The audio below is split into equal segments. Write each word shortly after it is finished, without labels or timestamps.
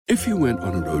If you went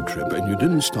on a road trip and you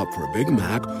didn't stop for a Big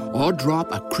Mac or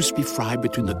drop a crispy fry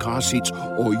between the car seats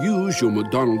or use your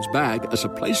McDonald's bag as a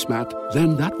placemat,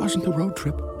 then that wasn't a road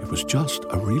trip. It was just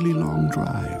a really long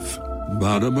drive.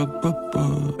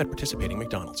 Ba-da-ba-ba-ba. At participating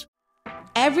McDonald's.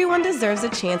 Everyone deserves a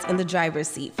chance in the driver's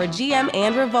seat. For GM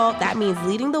and Revolt, that means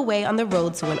leading the way on the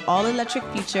road to an all-electric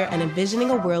future and envisioning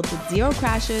a world with zero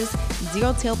crashes,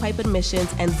 zero tailpipe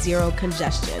emissions, and zero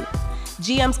congestion.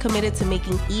 GM's committed to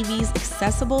making EVs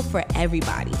accessible for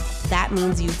everybody. That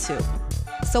means you too.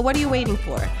 So what are you waiting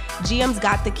for? GM's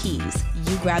got the keys.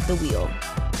 You grab the wheel.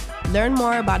 Learn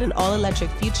more about an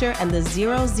all-electric future and the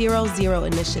 000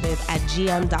 initiative at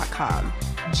gm.com.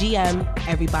 GM,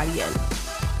 everybody in.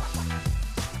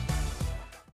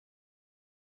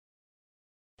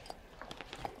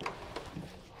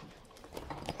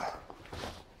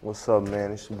 What's up,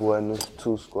 man? It's your boy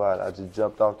Nuski2Squad. I just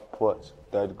jumped off the porch,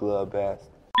 30 glove bass.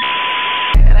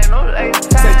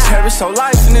 Say cherish your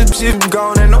life and this shit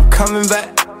gone, ain't no coming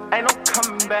back. Ain't no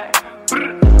coming back.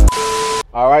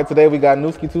 All right, today we got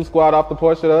Nuski2Squad off the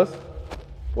porch with us.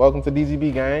 Welcome to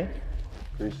DGB, gang.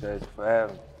 Appreciate you for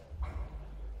having me.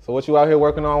 So what you out here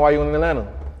working on while you in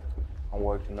Atlanta? I'm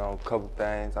working on a couple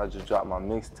things. I just dropped my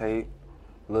mixtape,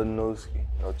 Lil Nuski.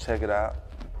 Go check it out.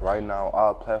 Right now on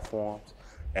all platforms.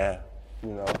 And, you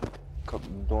know,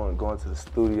 going to the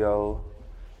studio,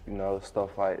 you know,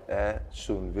 stuff like that,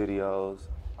 shooting videos,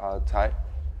 all type.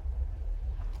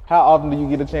 How often do you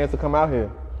get a chance to come out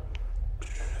here?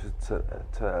 To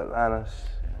Atlanta,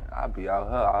 I be out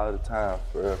here all the time,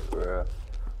 for real.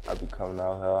 I be coming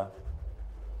out here.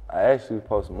 I actually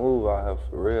supposed to move out here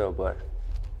for real, but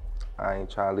I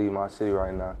ain't trying to leave my city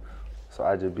right now. So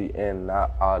I just be in and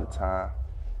out all the time.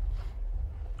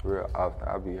 Real often,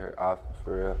 I be here often,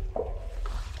 for real.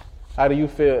 How do you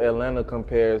feel Atlanta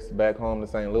compares back home to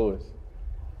St. Louis?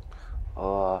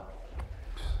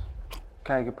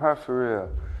 Can't compare, for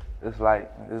real. It's like,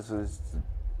 this is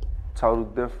total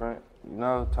different, you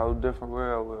know, total different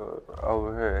world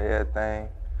over here. Everything,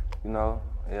 you know,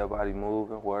 everybody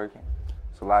moving, working.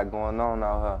 It's a lot going on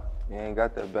out here. You ain't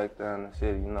got that back there in the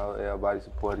city, you know, everybody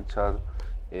support each other.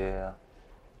 Yeah,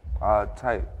 all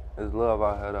tight. There's love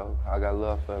out here though. I got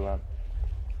love for Atlanta.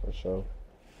 For sure.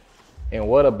 And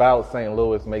what about St.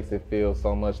 Louis makes it feel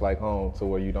so much like home to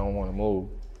where you don't want to move?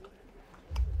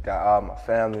 Got all my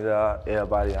family there,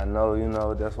 everybody I know, you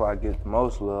know, that's where I get the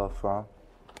most love from,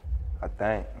 I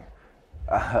think.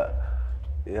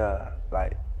 Yeah,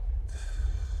 like,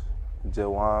 just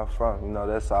where I'm from, you know,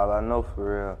 that's all I know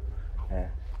for real. And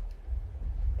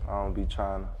I don't be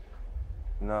trying to,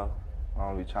 you know, I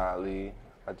don't be trying to leave.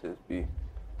 I just be,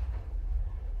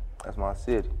 that's my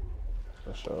city.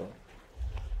 For sure.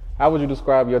 How would you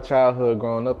describe your childhood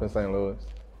growing up in St. Louis?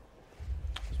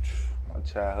 My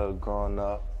childhood growing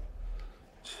up,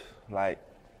 like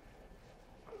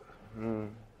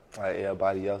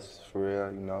everybody else for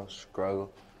real, you know,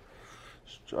 struggle,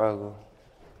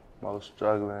 most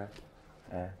struggling,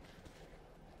 and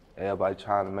everybody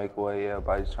trying to make a way,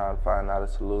 everybody trying to find out a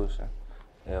solution,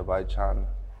 everybody trying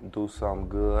to do something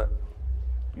good,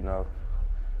 you know,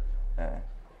 and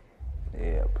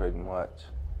yeah, pretty much.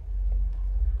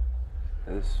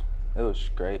 It was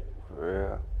great, for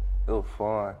real. It was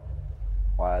fun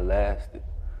while it lasted.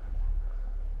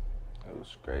 It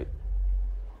was great.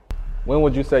 When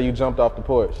would you say you jumped off the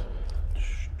porch?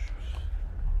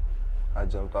 I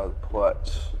jumped off the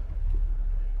porch.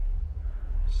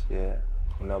 Yeah,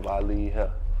 whenever I leave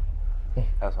here,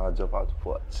 that's when I jump off the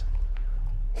porch.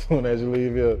 As soon as you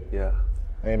leave here? Yeah.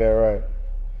 Ain't that right?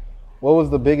 What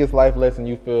was the biggest life lesson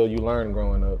you feel you learned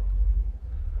growing up?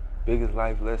 Biggest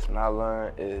life lesson I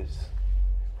learned is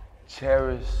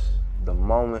cherish the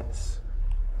moments,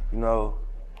 you know,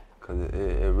 because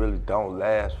it really don't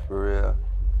last for real.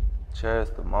 Cherish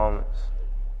the moments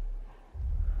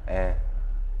and,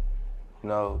 you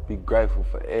know, be grateful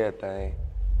for everything,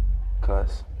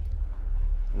 because,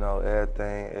 you know,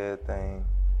 everything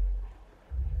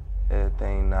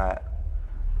not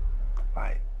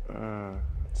like,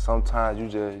 sometimes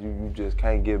you just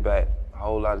can't get back. A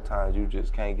whole lot of times you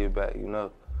just can't get back, you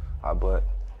know. But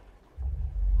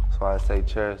that's why I say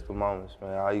cherish the moments,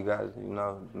 man. All you got is, you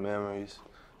know, memories,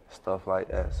 stuff like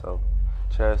that. So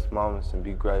cherish the moments and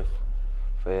be grateful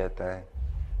for everything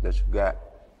that you got.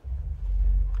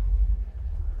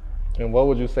 And what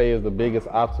would you say is the biggest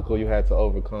obstacle you had to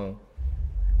overcome?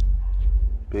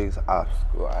 Biggest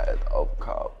obstacle I had to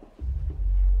overcome.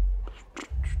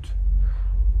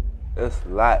 It's a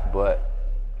lot, but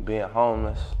being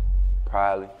homeless,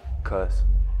 probably, because,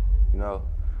 you know,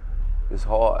 it's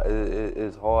hard.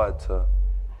 It's hard to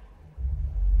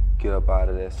get up out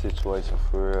of that situation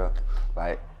for real.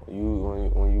 Like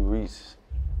when you reach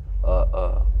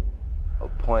a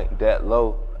point that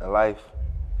low in life,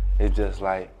 it's just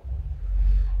like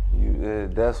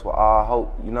that's what all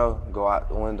hope, you know, go out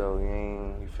the window.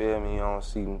 You feel me? You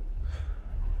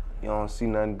don't see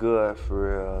nothing good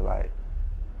for real. Like,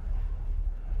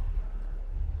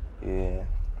 yeah,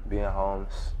 being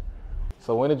homeless.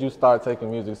 So when did you start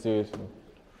taking music seriously?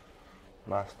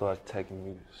 When I started taking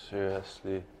music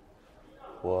seriously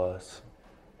was,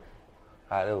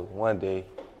 it was one day,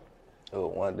 this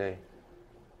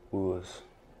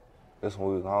when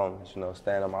we was homeless, you know,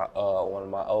 staying at one of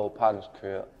my old partner's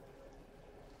crib.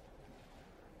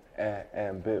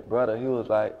 And big brother, he was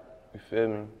like, you feel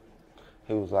me?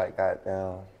 He was like,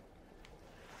 goddamn,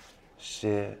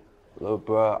 shit, little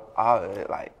bro,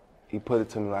 he put it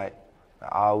to me like,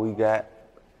 all we got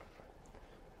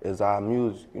is our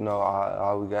music, you know,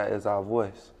 all we got is our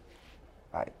voice.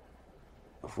 Like,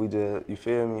 if we just, you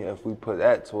feel me, if we put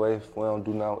that to waste, if we don't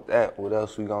do nothing with that, what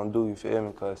else we gonna do, you feel me?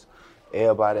 Because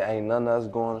everybody, ain't none of us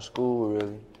going to school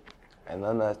really, and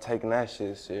none of us taking that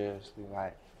shit seriously,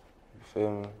 like, you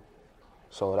feel me?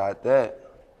 So without that,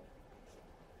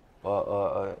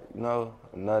 you know,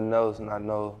 nothing else, and I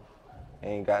know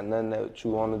ain't got nothing that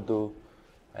you wanna do,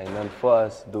 ain't nothing for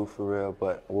us to do for real,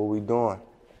 but what we doing?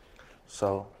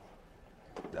 So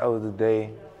that was the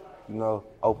day, you know,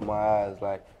 opened my eyes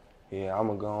like, yeah, I'm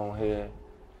gonna go on here,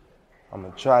 I'm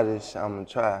gonna try this shit, I'm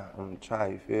gonna try,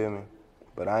 you feel me?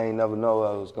 But I ain't never know where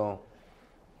I was going.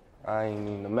 I ain't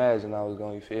even imagine I was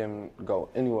gonna, you feel me, go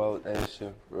anywhere with that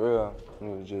shit for real. It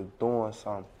was just doing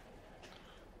something.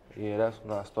 Yeah, that's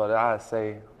when I started. I'd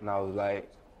say when I was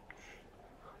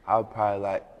probably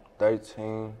like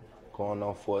 13, going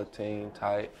on 14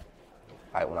 type.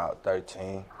 Like when I was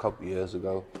 13, a couple years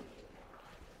ago.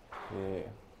 Yeah.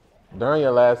 During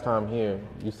your last time here,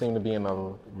 you seem to be in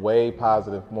a way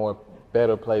positive,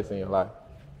 better place in your life.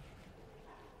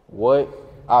 What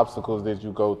obstacles did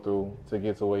you go through to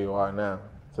get to where you are now,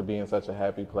 to be in such a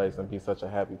happy place and be such a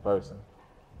happy person?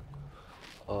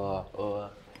 You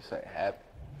say happy?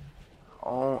 I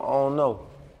don't know,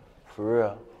 for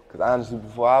real. Cause honestly,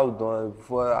 before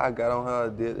I got on here, I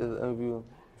did this interview, you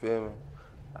feel me?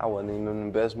 I wasn't even in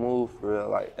the best mood for real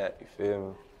like that, you feel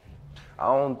me? I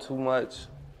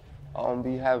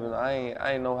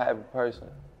ain't no happy person.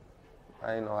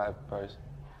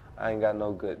 I ain't got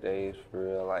no good days for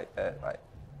real like that, like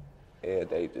every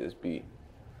day just be.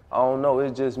 I don't know,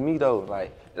 it's just me though,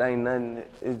 like it ain't nothing,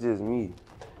 it's just me.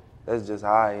 That's just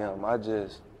how I am. I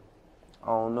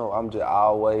don't know, I'm just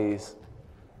always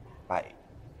like,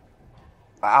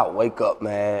 I wake up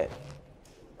mad,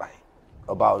 like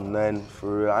about nothing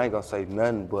for real. I ain't gonna say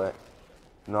nothing, but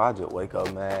you know, I just wake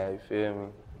up mad, you feel me?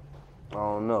 I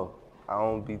don't know. I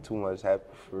don't be too much happy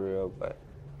for real, but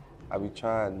I be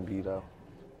trying to be though.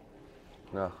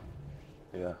 No,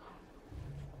 yeah.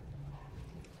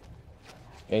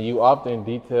 And you often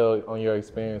detail on your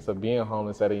experience of being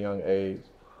homeless at a young age,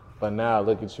 but now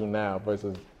look at you now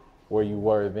versus where you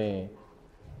were then.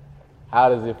 How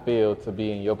does it feel to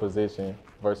be in your position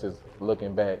versus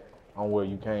looking back on where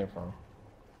you came from?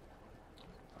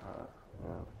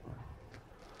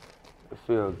 It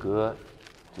feels good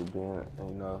to be in,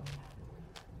 you know.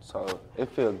 So it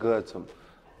feels good to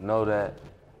know that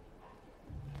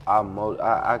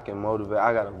I can motivate.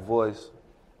 I got a voice,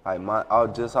 like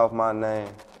just off my name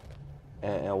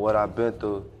and what I've been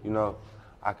through. You know,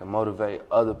 I can motivate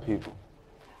other people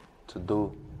to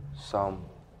do something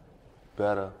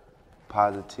better,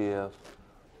 positive.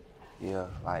 Yeah,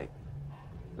 like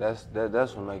that's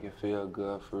what make it feel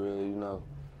good for real. You know,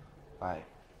 like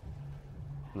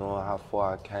knowing how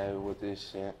far I came with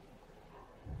this shit.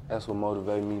 That's what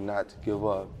motivated me not to give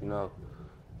up. You know.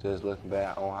 Just looking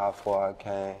back on how far I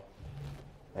came,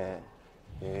 and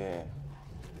yeah,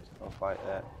 stuff like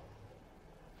that.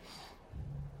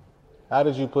 How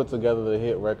did you put together the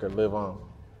hit record Live On?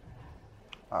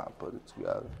 I put it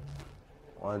together.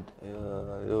 It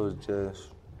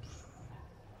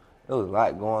was a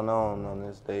lot going on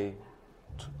this day,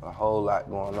 a whole lot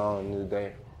going on this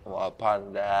day. My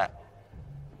partner died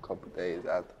a couple days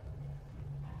after,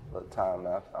 a time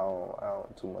after. I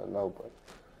don't too much know, but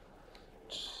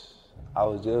it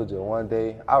was just one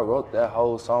day. I wrote that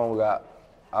whole song out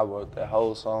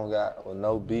with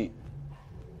no beat.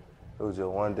 It was just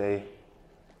one day.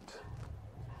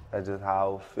 That's just how I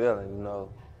was feeling, you know.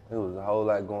 It was a whole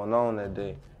lot going on that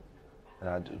day. And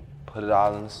I just put it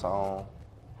all in the song.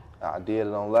 I did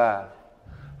it on live.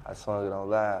 I sung it on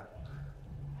live.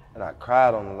 And I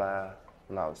cried on the live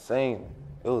when I was singing.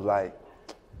 It was like,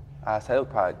 I said, it was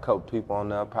probably a couple people on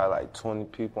there, probably like 20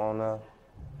 people on there.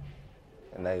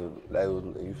 And they was,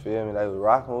 you feel me? They was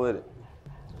rocking with it.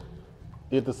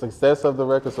 Did the success of the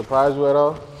record surprise you at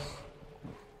all?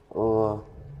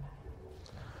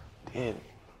 Let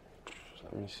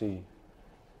me see.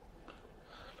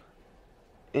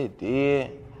 It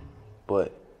did,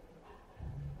 but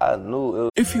I knew it was.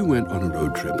 If you went on a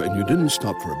road trip and you didn't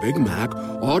stop for a Big Mac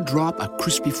or drop a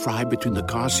crispy fry between the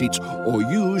car seats or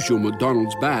use your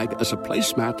McDonald's bag as a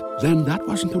placemat, then that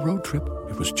wasn't a road trip.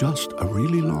 It was just a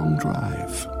really long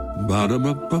drive.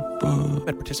 Ba-da-ba-ba-ba.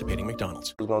 At participating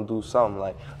McDonald's. I was gonna do something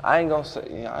like I ain't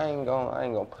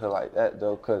gonna put it like that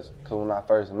though, cause when I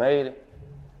first made it,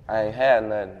 I ain't had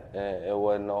nothing, and it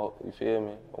wasn't no, you feel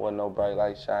me? It wasn't no bright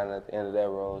light shining at the end of that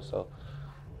road, so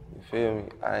you feel me?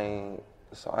 I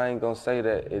ain't gonna say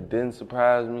that it didn't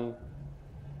surprise me,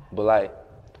 but like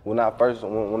when I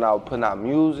was putting out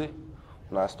music,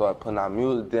 when I started putting out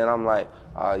music, then I'm like,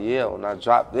 oh yeah, when I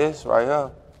drop this right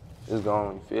here, it's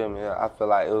gonna, you feel me? I feel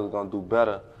like it was gonna do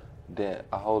better than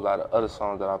a whole lot of other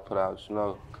songs that I put out, you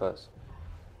know, cause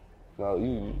you know,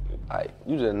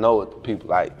 you just know what the people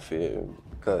like, feel me?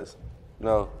 Cause, you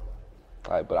know,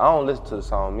 like, but I don't listen to the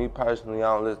song. Me personally,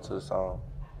 I don't listen to the song.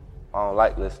 I don't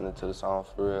like listening to the song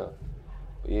for real.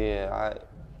 But yeah,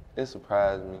 it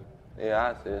surprised me.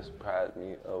 Yeah, I say it surprised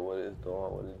me of what it's doing,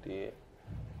 what it did.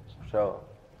 For sure.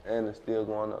 And it's still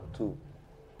going up too.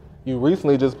 You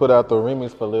recently just put out the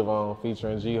remix for Live On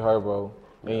featuring G Herbo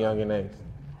and Young and Ace.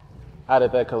 How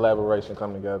did that collaboration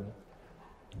come together?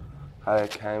 How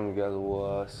that came together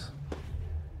was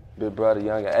Big Brother,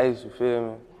 Young and Ace, you feel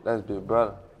me? That's Big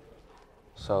Brother.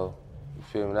 So, you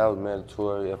feel me? That was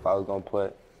mandatory if I was gonna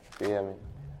put, you feel me,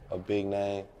 a big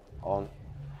name on it.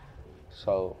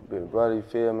 So, Big Brother, you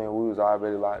feel me? We was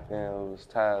already locked in. It was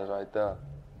ties right there.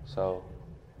 So,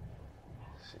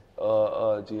 G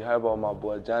Herbo, my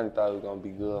boy Johnny, thought it was gonna be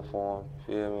good for him.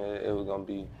 Feel me? It was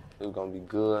gonna be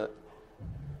good.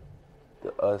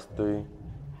 Us three,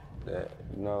 that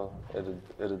you know,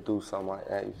 it'll do something like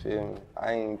that. You feel me?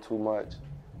 I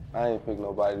ain't pick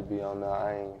nobody to be on there.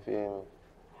 I ain't, feel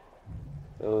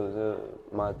me? It was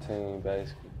my team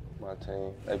basically. My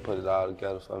team. They put it all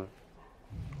together for me.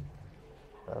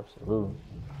 Absolutely.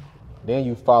 Then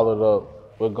you followed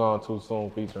up with Gone Too Soon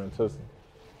featuring Tusi.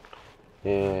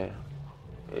 Yeah.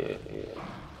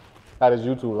 How did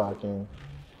you two lock in?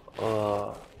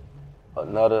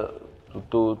 Another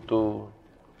through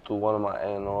one of my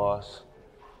A&Rs.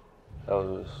 That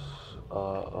was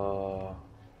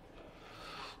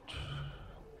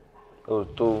it was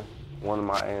through one of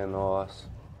my A&Rs.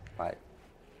 Like,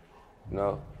 you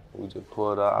know, we just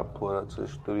pulled up. I pulled up to the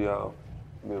studio.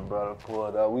 Big Brother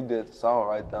pulled up. We did the song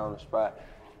right there on the spot.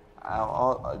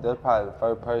 That's probably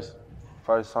the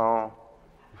first song.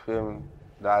 You feel me?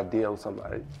 The idea was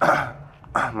somebody.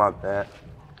 My bad.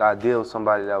 The idea was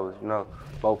somebody that was, you know,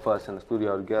 both of us in the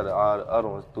studio together. All the other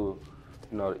ones through,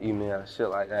 you know, the email and shit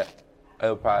like that. They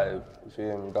were probably, you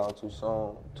feel me, Gone Too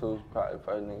Soon. Too, probably the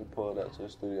first nigga pulled up to the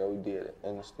studio. We did it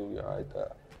in the studio right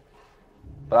there.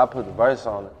 But I put the verse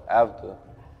on it after.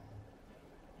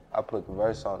 I put the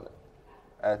verse on it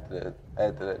after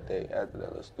that day, after that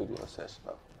little studio session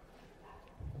though.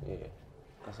 Yeah,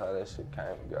 that's how that shit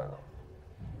came together.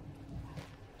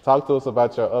 Talk to us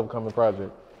about your upcoming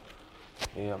project.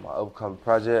 Yeah, my upcoming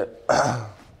project,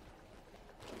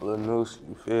 Lil Nuski,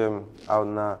 you feel me? Out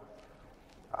now.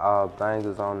 All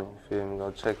bangers on it, you feel me?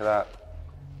 Go check it out.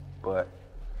 But,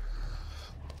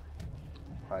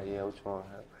 like, yeah, what you want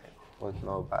to what you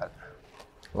know about it?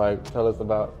 Like, tell us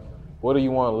about, what do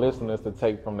you want listeners to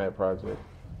take from that project?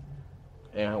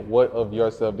 And what of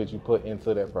yourself did you put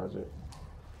into that project?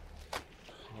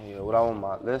 Yeah, what I want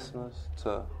my listeners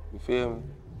to, you feel me?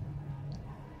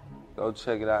 Go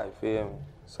check it out, you feel me?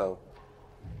 So,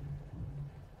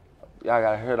 y'all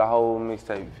gotta hear the whole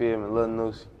mixtape, you feel me? Lil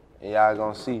Nuski, and y'all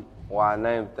gonna see why I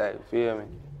named that, you feel me?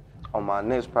 On my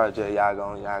next project, y'all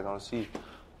gonna see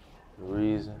the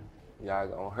reason. Y'all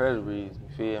gonna hear the reason,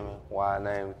 you feel me? Why I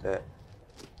named that.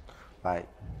 Like,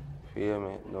 you feel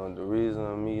me? The reason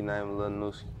of me naming Lil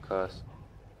Nuski, cause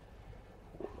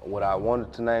what I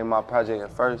wanted to name my project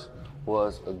at first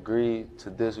was Agree to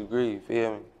Disagree, you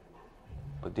feel me?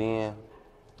 But then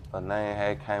a name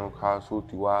had came across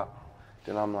Nuski2Squad.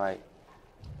 Then I'm like,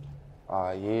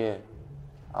 yeah,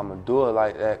 I'ma do it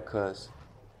like that cause,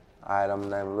 alright, I'ma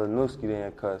name it Lil Nuski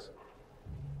then cause,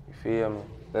 you feel me?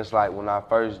 That's like when I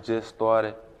first just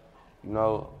started, you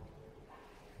know,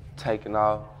 taking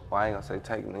off. Well, I ain't gonna say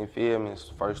taking, you feel me?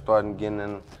 First starting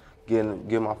getting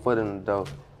my foot in the door,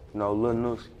 you know, Lil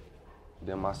Nuski.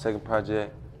 Then my second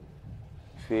project,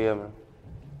 you feel me?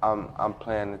 I'm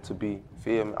planning to be, you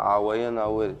feel me, all the way in there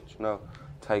with it, you know,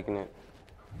 taking it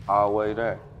all the way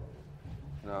there.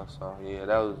 You know, so yeah,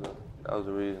 that was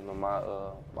the reason of my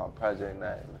my project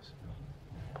name is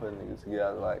putting niggas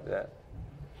together like that.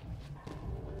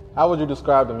 How would you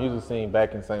describe the music scene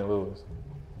back in St. Louis?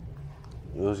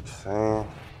 Music scene,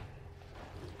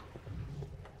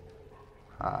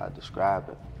 how I describe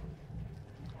it.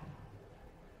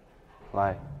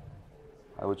 Like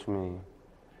what you mean?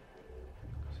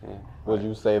 See, Would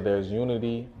you say there's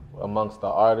unity amongst the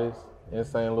artists in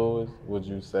St. Louis? Would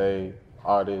you say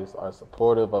artists are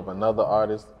supportive of another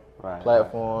artist's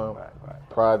platform,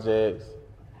 projects,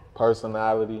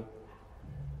 personality?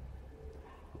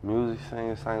 Music scene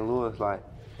in St. Louis, like,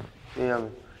 yeah,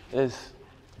 it's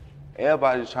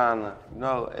everybody trying to, you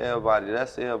know,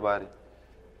 that's everybody,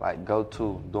 like, go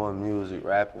to doing music,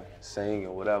 rapping,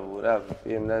 singing, whatever, you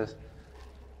feel me?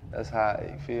 That's how,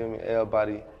 you feel me?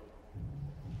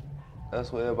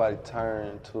 That's what everybody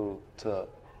turn to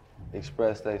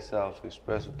express themselves,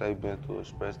 express what they've been through,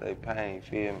 express their pain, you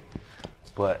feel me?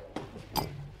 But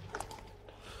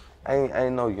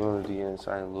ain't no unity in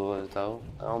St. Louis though.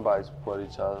 Nobody support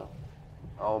each other.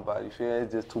 Nobody, you feel me?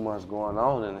 It's just too much going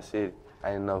on in the city.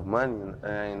 Ain't enough money,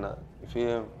 you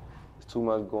feel me? It's too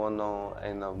much going on,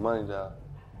 ain't enough money there.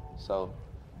 So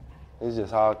it's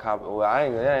just hard competition.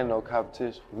 Well, there ain't no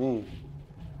competition for me.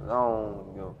 I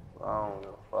don't give a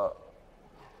fuck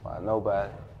about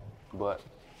nobody. But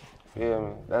feel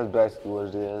me? That's basically what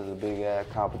it is, a big ass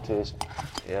competition.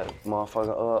 Yeah,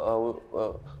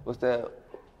 motherfucker, what's that?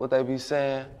 What they be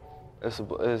saying? It's a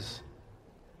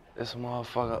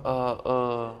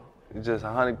motherfucker, just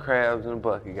 100 crabs in a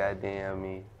bucket, goddamn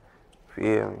me.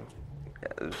 Feel me?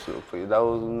 Yeah, for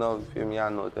those who know, feel me, I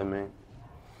know what that means.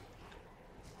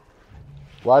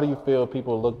 Why do you feel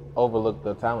people overlook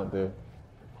the talent there?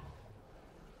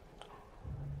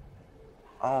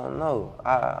 I don't know.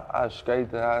 I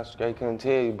straight couldn't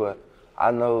tell you, but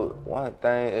I know one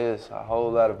thing is a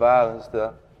whole lot of violence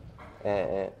there,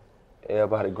 and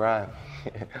everybody grinding.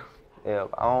 Yeah,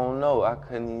 I don't know. I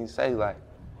couldn't even say, like,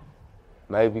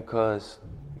 maybe because,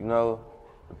 you know,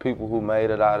 the people who made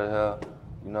it out of here,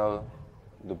 you know,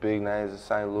 the big names of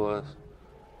St. Louis,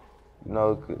 you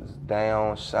know, 'cause they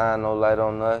don't shine no light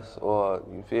on us, or,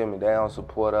 you feel me, they don't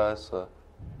support us, or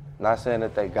not saying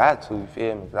that they got to, you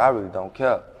feel me, 'cause I really don't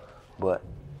care, but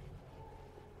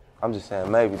I'm just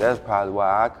saying maybe that's probably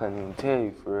why I couldn't even tell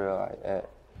you for real like that,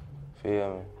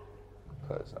 feel me,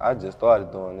 because I just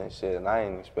started doing that shit and I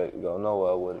ain't expect to go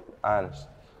nowhere with it, honestly,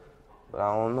 but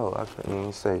I don't know, I couldn't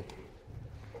even say.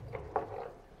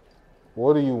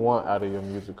 What do you want out of your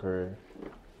music career?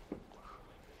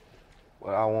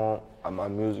 What I want out of my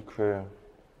music career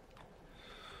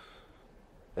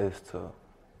is to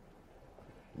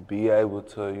be able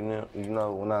to, you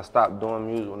know, when I stop doing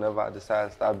music, whenever I decide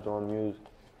to stop doing music,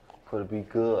 for it to be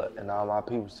good and all my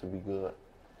people to be good.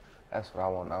 That's what I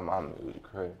want out of my music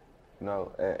career, you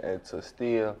know, and to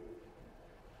still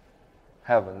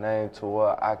have a name to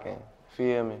where I can,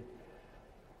 feel me,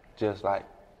 just like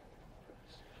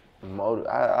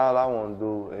all I want to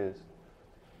do is,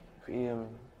 feel me,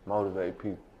 motivate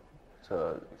people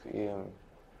to, feel me,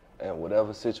 and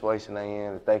whatever situation they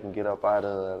in, if they can get up out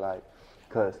of it, like,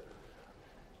 cause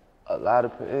a lot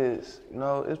of it's, you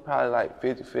know, it's probably like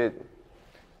 50-50.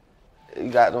 You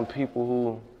got them people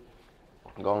who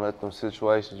gonna let them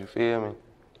situations, you feel me,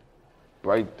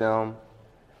 break them,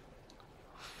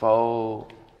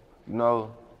 fold, you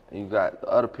know, and you got the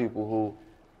other people who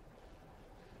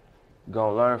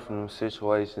gonna learn from them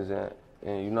situations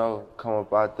and you know, come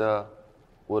up out there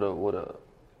with a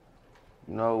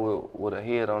you know, with a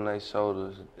head on their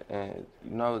shoulders and,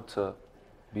 you know, to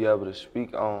be able to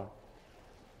speak on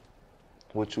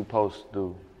what you supposed to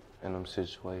do in them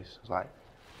situations. Like,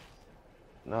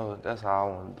 you know, that's how I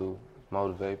want to do,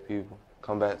 motivate people,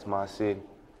 come back to my city,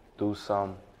 do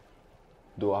something,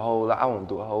 do a whole lot. I want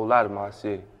to do a whole lot in my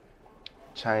city,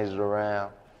 change it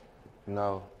around, you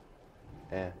know,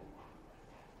 and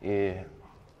yeah,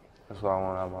 that's what I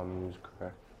want out of my music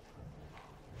career.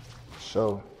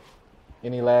 Sure.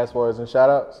 Any last words and shout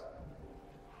outs?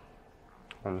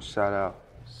 I'm gonna shout out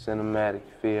Cinematic,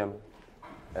 feel me?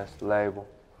 That's the label.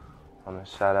 I'm gonna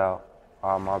shout out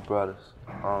all my brothers,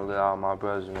 all my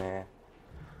brothers, man.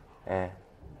 And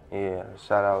yeah,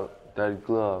 shout out Dirty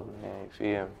Glove, man,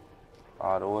 feel me?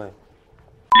 All the way.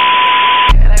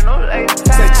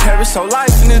 Said cherish so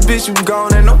life in this bitch, you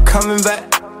gone, ain't no coming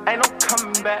back. Ain't no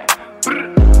coming back.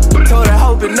 Told her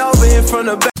hope it over here from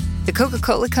the back. The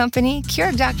Coca-Cola Company,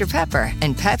 Keurig Dr. Pepper,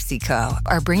 and PepsiCo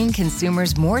are bringing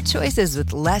consumers more choices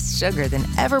with less sugar than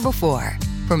ever before.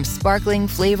 From sparkling,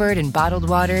 flavored, and bottled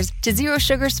waters to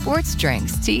zero-sugar sports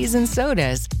drinks, teas, and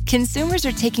sodas, consumers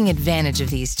are taking advantage of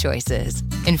these choices.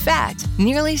 In fact,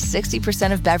 nearly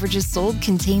 60% of beverages sold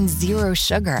contain zero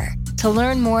sugar. To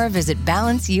learn more, visit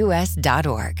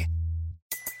balanceus.org.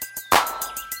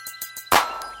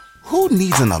 Who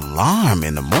needs an alarm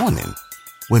in the morning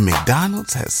when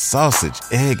McDonald's has sausage,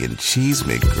 egg, and cheese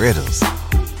McGriddles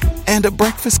and a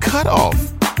breakfast cutoff?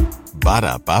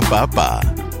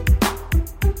 Ba-da-ba-ba-ba.